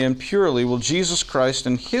clearly and purely will Jesus Christ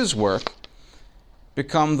and his work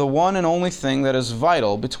become the one and only thing that is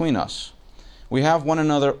vital between us. We have one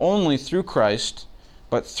another only through Christ,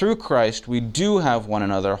 but through Christ we do have one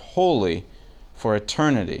another wholly for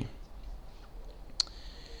eternity."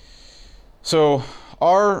 So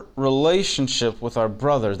our relationship with our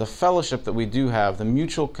brother, the fellowship that we do have, the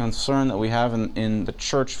mutual concern that we have in the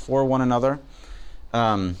church for one another,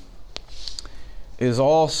 is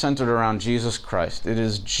all centered around Jesus Christ. It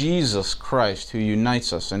is Jesus Christ who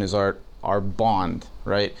unites us and is our bond,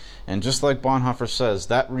 right? And just like Bonhoeffer says,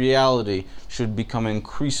 that reality should become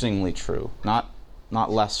increasingly true, not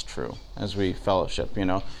less true as we fellowship, you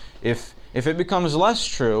know. If it becomes less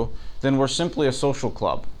true, then we're simply a social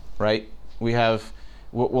club, right? We have,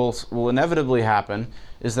 what will inevitably happen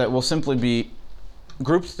is that we'll simply be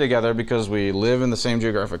grouped together because we live in the same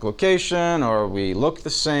geographic location, or we look the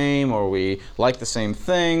same, or we like the same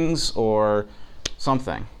things, or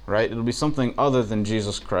something, right? It'll be something other than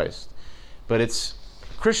Jesus Christ. But it's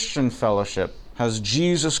Christian fellowship has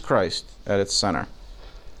Jesus Christ at its center.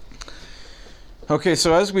 Okay,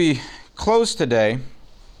 so as we close today,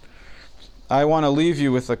 I want to leave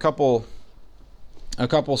you with a couple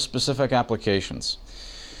specific applications.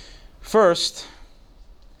 First,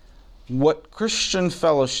 what Christian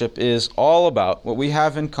fellowship is all about, what we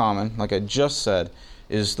have in common, like I just said,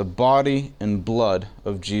 is the body and blood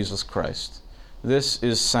of Jesus Christ. This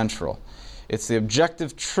is central. It's the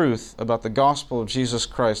objective truth about the gospel of Jesus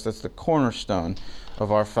Christ that's the cornerstone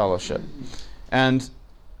of our fellowship. And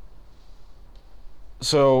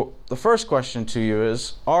so the first question to you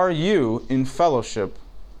is, are you in fellowship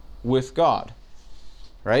with God?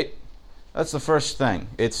 Right? That's the first thing.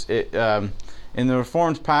 In the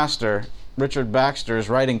Reformed Pastor, Richard Baxter is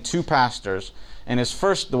writing to pastors, and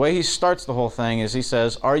the way he starts the whole thing is he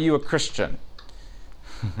says, "Are you a Christian?"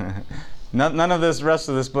 None of this rest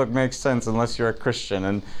of this book makes sense unless you're a Christian.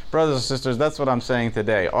 And brothers and sisters, that's what I'm saying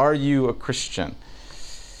today. Are you a Christian?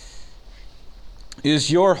 Is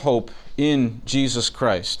your hope in Jesus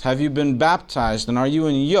Christ? Have you been baptized, and are you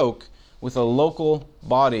in yoke with a local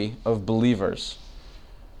body of believers?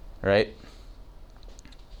 Right?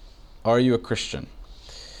 Are you a Christian?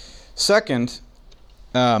 Second,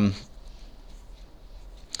 in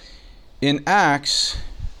Acts,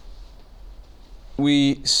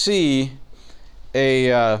 we see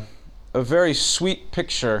a very sweet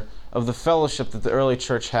picture of the fellowship that the early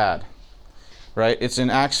church had. Right? It's in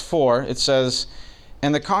Acts 4. It says,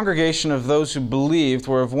 "And the congregation of those who believed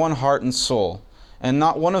were of one heart and soul, and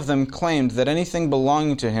not one of them claimed that anything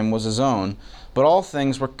belonging to him was his own, but all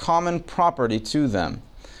things were common property to them.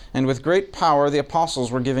 And with great power the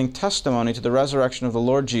apostles were giving testimony to the resurrection of the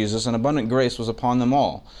Lord Jesus, and abundant grace was upon them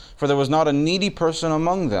all. For there was not a needy person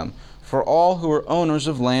among them, for all who were owners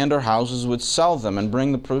of land or houses would sell them and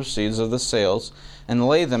bring the proceeds of the sales and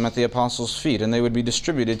lay them at the apostles' feet, and they would be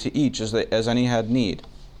distributed to each as any had need."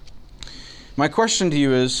 My question to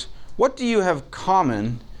you is, what do you have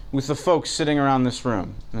common with the folks sitting around this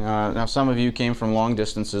room? Now, some of you came from long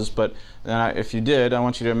distances, but if you did, I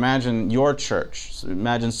want you to imagine your church. So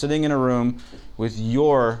imagine sitting in a room with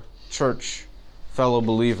your church fellow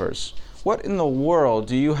believers. What in the world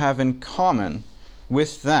do you have in common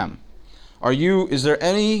with them? Is there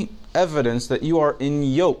any evidence that you are in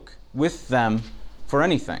yoke with them for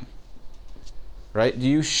anything? Right? Do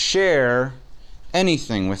you share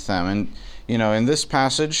anything with them? And in this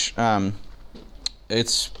passage,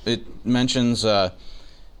 it mentions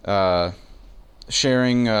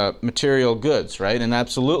sharing material goods, right? And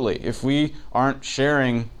absolutely, if we aren't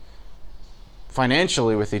sharing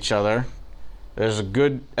financially with each other, there's a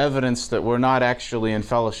good evidence that we're not actually in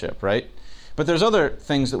fellowship, right? But there's other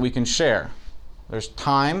things that we can share. There's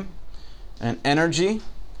time and energy.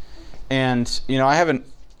 And, I haven't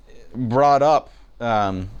brought up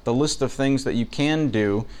the list of things that you can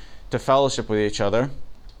do to fellowship with each other,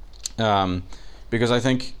 because I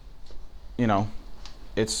think,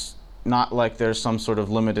 it's not like there's some sort of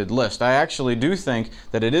limited list. I actually do think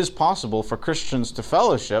that it is possible for Christians to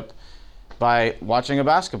fellowship by watching a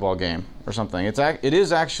basketball game or something. It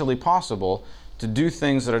is actually possible to do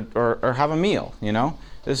things that or have a meal.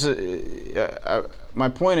 This is my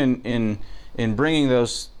point in bringing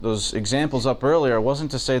those examples up earlier wasn't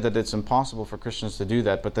to say that it's impossible for Christians to do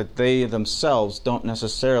that, but that they themselves don't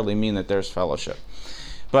necessarily mean that there's fellowship.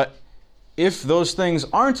 But if those things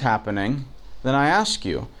aren't happening, then I ask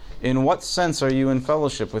you, in what sense are you in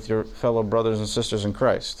fellowship with your fellow brothers and sisters in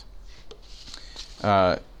Christ?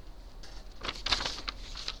 The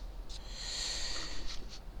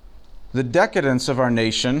decadence of our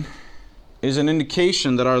nation is an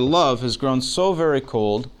indication that our love has grown so very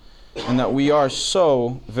cold and that we are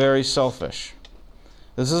so very selfish.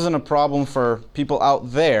 This isn't a problem for people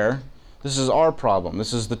out there. This is our problem.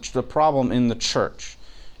 This is the problem in the church.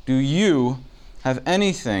 Do you have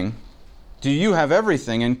everything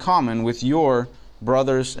in common with your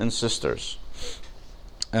brothers and sisters?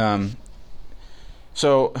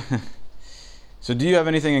 So, so do you have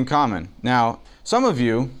anything in common? Now, some of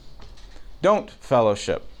you don't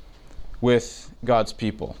fellowship with God's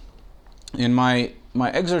people. And my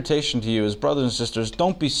exhortation to you is, brothers and sisters,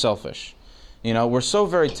 don't be selfish. You know, we're so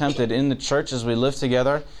very tempted in the church as we live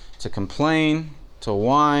together to complain, to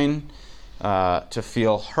whine, to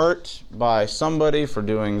feel hurt by somebody for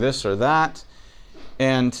doing this or that.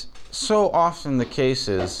 And so often the case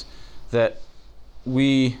is that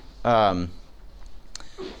we have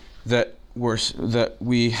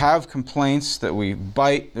complaints, that we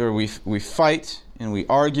bite or we fight and we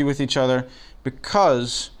argue with each other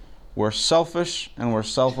because we're selfish and we're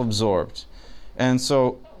self-absorbed. And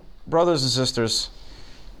so, brothers and sisters,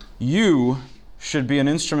 you should be an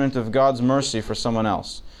instrument of God's mercy for someone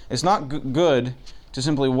else. It's not good to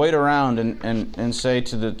simply wait around and say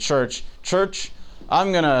to the church,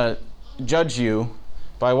 I'm going to judge you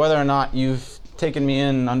by whether or not you've taken me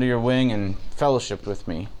in under your wing and fellowshiped with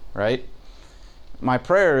me, right? My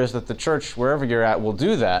prayer is that the church, wherever you're at, will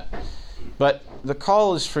do that. But the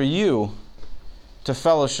call is for you to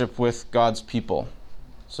fellowship with God's people.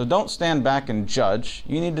 So don't stand back and judge.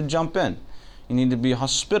 You need to jump in. You need to be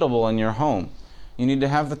hospitable in your home. You need to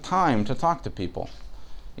have the time to talk to people.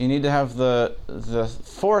 You need to have the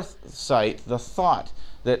foresight, the thought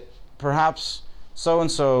that perhaps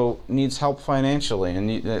so-and-so needs help financially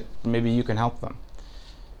and that maybe you can help them.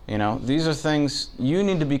 You know, these are things you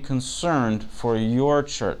need to be concerned for your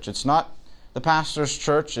church. It's not the pastor's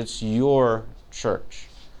church, it's your church.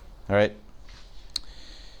 All right?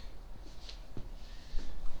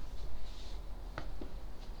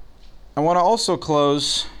 I want to also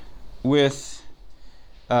close with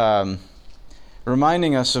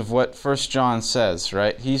reminding us of what 1 John says,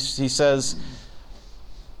 right? He says,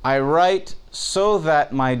 I write so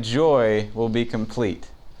that my joy will be complete.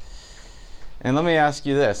 And let me ask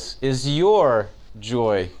you this. Is your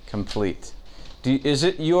joy complete? Is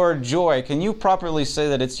it your joy? Can you properly say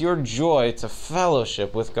that it's your joy to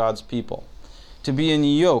fellowship with God's people? To be in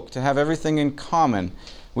yoke, to have everything in common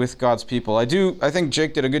with God's people. I think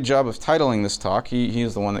Jake did a good job of titling this talk. He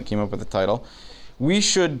is the one that came up with the title. We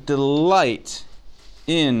should delight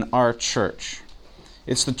in our church.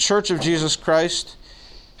 It's the church of Jesus Christ.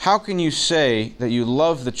 How can you say that you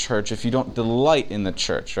love the church if you don't delight in the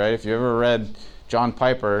church, right? If you ever read John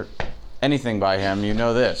Piper, anything by him, you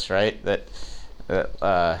know this, right? That you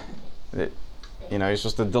know, you're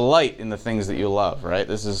supposed to delight in the things that you love, right?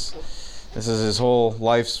 This is his whole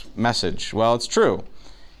life's message. Well, it's true.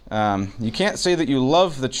 You can't say that you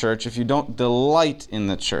love the church if you don't delight in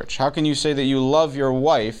the church. How can you say that you love your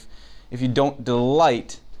wife if you don't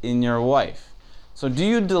delight in your wife? So do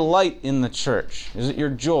you delight in the church? Is it your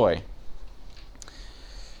joy?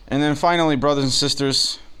 And then finally, brothers and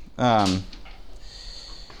sisters, I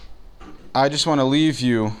just want to leave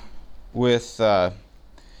you with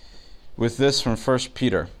this from 1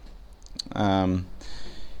 Peter.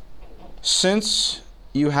 Since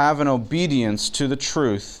you have an obedience to the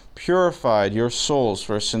truth, purified your souls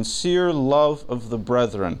for a sincere love of the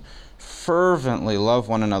brethren, fervently love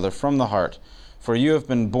one another from the heart. For you have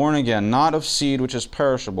been born again, not of seed which is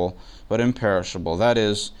perishable, but imperishable. That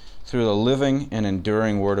is, through the living and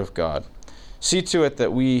enduring Word of God. See to it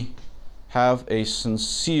that we have a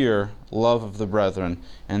sincere love of the brethren,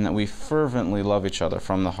 and that we fervently love each other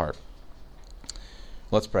from the heart.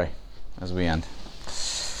 Let's pray as we end.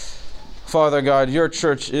 Father God, your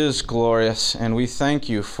church is glorious, and we thank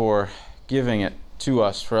you for giving it to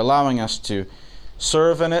us, for allowing us to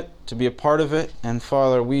serve in it, to be a part of it. And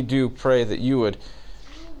Father, we do pray that you would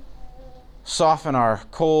soften our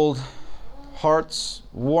cold hearts,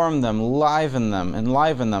 warm them, enliven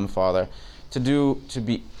them, Father, to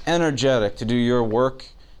be energetic, to do your work,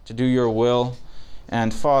 to do your will.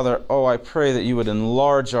 And Father, I pray that you would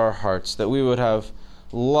enlarge our hearts, that we would have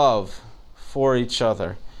love for each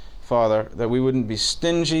other, Father, that we wouldn't be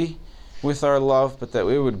stingy with our love, but that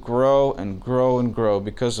we would grow and grow and grow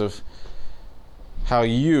because of how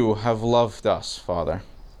you have loved us, Father.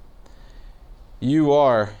 You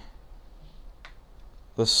are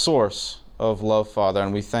the source of love, Father,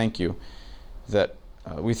 and we thank you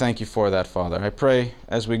for that, Father. I pray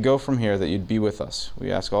as we go from here that you'd be with us.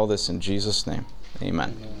 We ask all this in Jesus' name.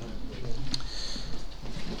 Amen.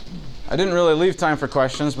 I didn't really leave time for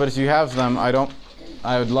questions, but if you have them,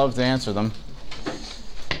 I would love to answer them.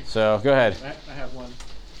 So go ahead. I have one.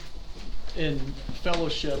 In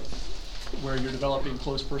fellowship, where you're developing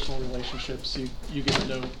close personal relationships, you get to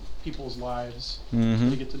know people's lives,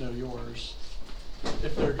 they get to know yours.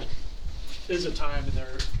 If there is a time, and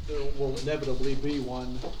there will inevitably be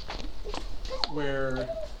one, where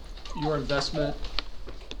your investment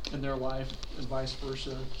in their life and vice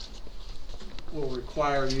versa will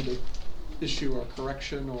require you to issue a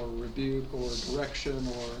correction or rebuke or direction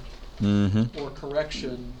or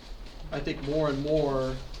correction. I think more and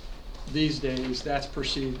more these days that's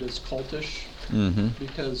perceived as cultish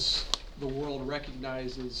because the world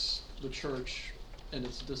recognizes the church and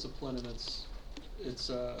its discipline and its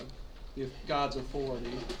God's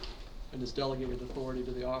authority and its delegated authority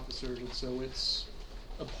to the officers, and so it's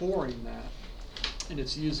abhorring that, and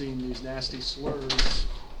it's using these nasty slurs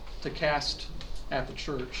to cast at the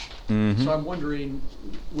church. So I'm wondering,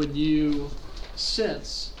 when you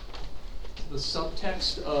sense the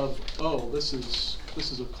subtext of, oh, this is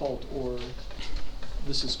a cult or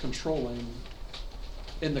this is controlling,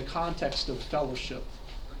 in the context of fellowship,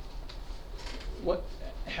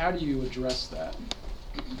 how do you address that?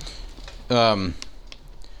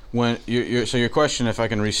 When so your question, if I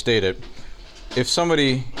can restate it, if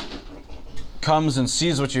somebody comes and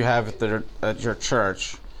sees what you have at your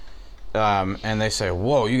church, and they say,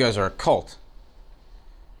 "Whoa, you guys are a cult,"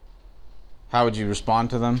 how would you respond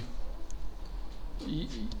to them?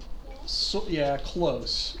 So, yeah,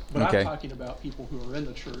 close. But Okay. I'm talking about people who are in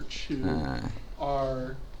the church who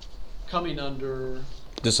are coming under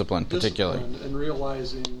Discipline, particularly. and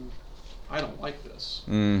realizing, I don't like this.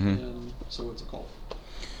 And so it's a cult.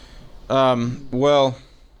 Well,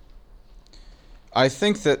 I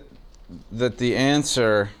think that the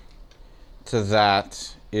answer to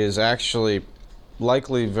that is actually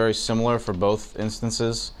likely very similar for both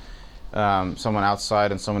instances. Someone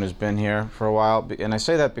outside and someone who's been here for a while. And I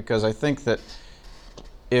say that because I think that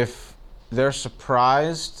if they're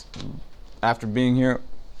surprised after being here,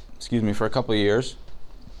 for a couple of years,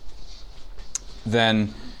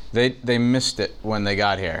 then they missed it when they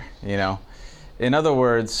got here, you know. In other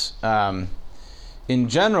words, in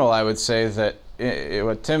general, I would say that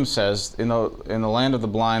what Tim says, in the land of the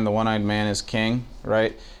blind, the one-eyed man is king,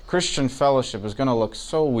 right? Christian fellowship is going to look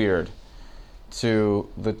so weird to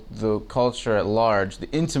the culture at large. The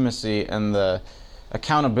intimacy and the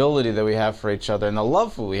accountability that we have for each other and the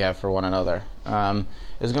love that we have for one another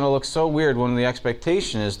is going to look so weird when the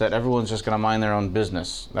expectation is that everyone's just going to mind their own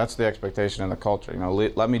business. That's the expectation in the culture. You know,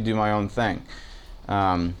 let me do my own thing.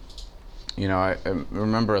 You know, I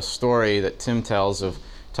remember a story that Tim tells of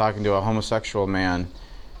talking to a homosexual man,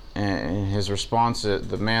 and his response,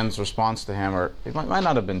 the man's response to him, or it might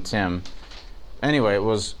not have been Tim. Anyway, it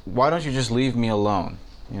was, "Why don't you just leave me alone?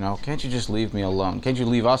 You know, can't you just leave me alone? Can't you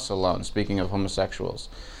leave us alone?" Speaking of homosexuals.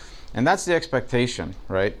 And that's the expectation,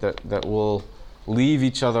 right? That we'll leave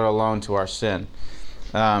each other alone to our sin.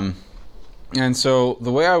 And so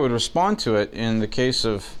the way I would respond to it in the case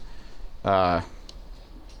of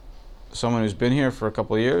someone who's been here for a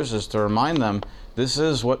couple of years is to remind them this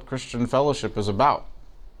is what Christian fellowship is about.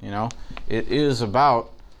 You know, it is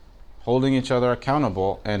about holding each other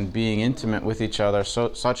accountable and being intimate with each other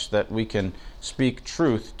such that we can speak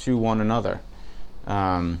truth to one another.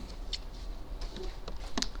 Does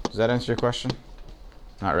that answer your question?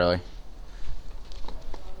 Not really.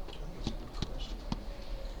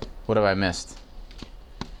 What have I missed?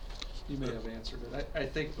 You may have answered it. I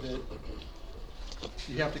think that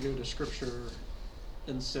you have to go to Scripture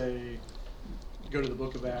and say, go to the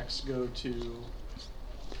book of Acts, go to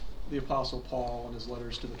the Apostle Paul and his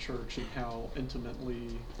letters to the church and how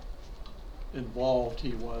intimately involved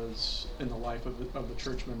he was in the life of the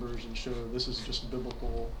church members, and show this is just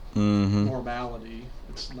biblical normality.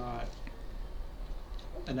 It's not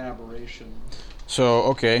an aberration. So,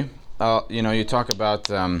 okay, you know, you talk about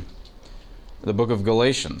the book of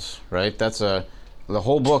Galatians, right? The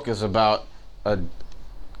whole book is about a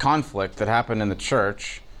conflict that happened in the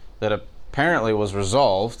church that apparently was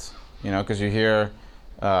resolved, you know, because you hear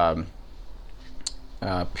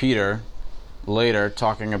Peter later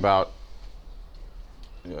talking about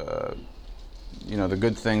you know, the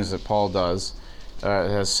good things that Paul has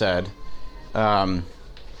said. So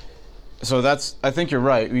I think you're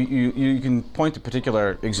right. You can point to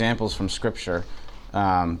particular examples from Scripture,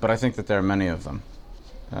 but I think that there are many of them.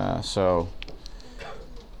 So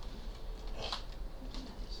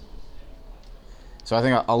I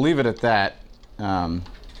think I'll leave it at that.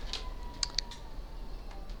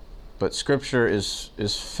 But Scripture is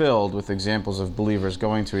filled with examples of believers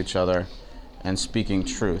going to each other and speaking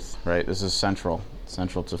truth, right? This is central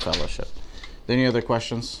to fellowship. Any other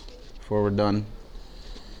questions before we're done?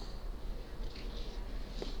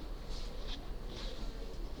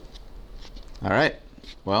 All right.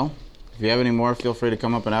 Well, if you have any more, feel free to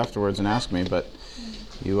come up and afterwards and ask me, but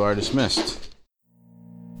you are dismissed.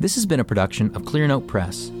 This has been a production of Clear Note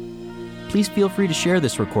Press. Please feel free to share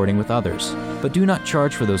this recording with others, but do not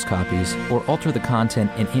charge for those copies or alter the content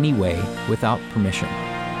in any way without permission.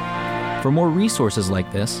 For more resources like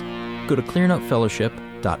this, go to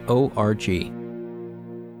clearnotefellowship.org.